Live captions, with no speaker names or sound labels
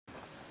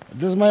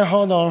It is my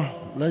honor,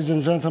 ladies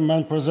and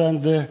gentlemen,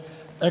 present the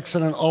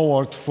Excellent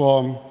Award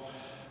from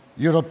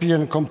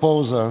European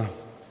Composer,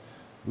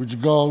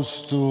 which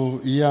goes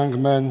to a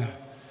young man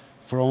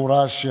from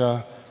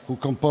Russia who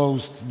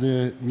composed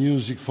the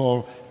music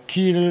for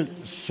Kirill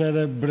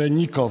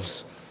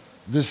Serebrenikov's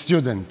The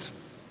Student.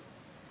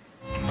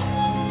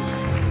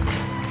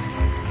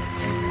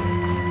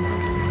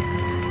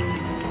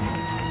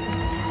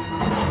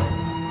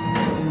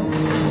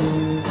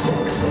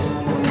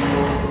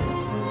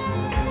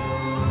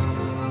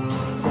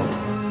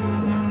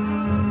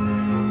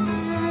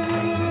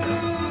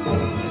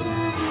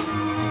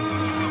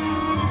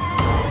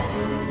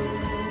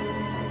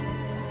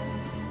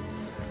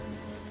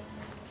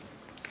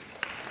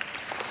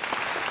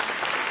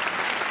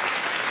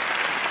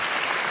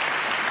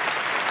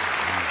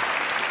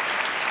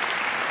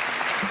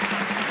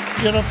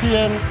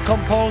 European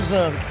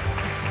Composer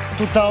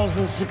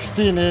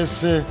 2016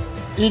 is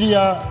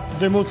Ilya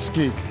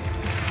Demutsky.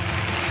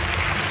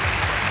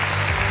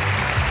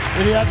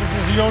 Ilya, this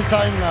is your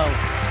time now.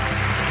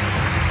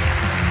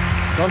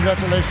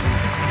 Congratulations.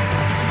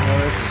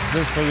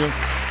 This for you.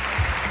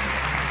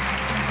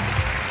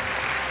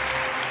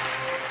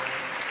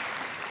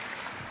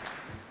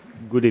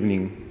 Good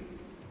evening.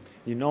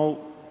 You know,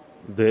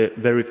 the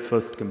very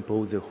first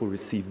composer who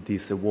received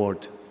this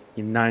award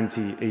in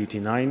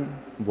 1989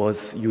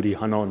 was Yuri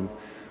Hanon,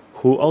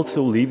 who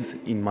also lives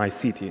in my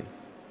city.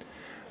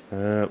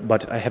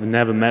 But I have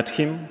never met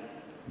him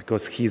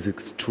because he's an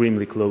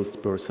extremely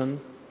closed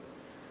person.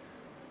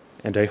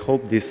 And I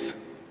hope this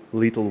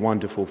little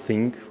wonderful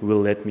thing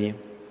will let me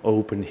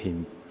open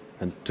him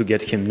and to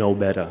get him know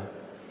better.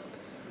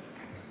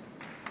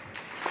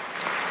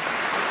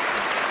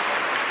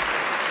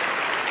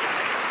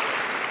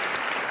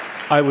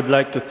 I would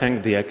like to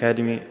thank the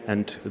Academy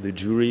and the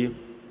jury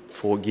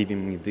for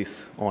giving me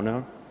this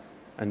honor.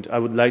 And I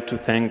would like to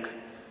thank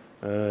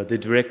the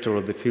director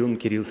of the film,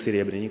 Kirill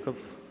Serebrennikov,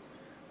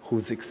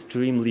 whose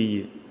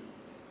extremely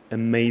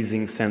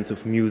amazing sense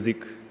of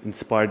music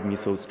inspired me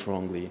so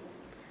strongly.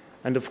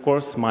 And of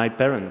course, my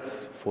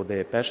parents for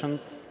their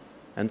passions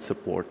and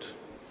support.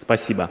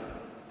 Спасибо.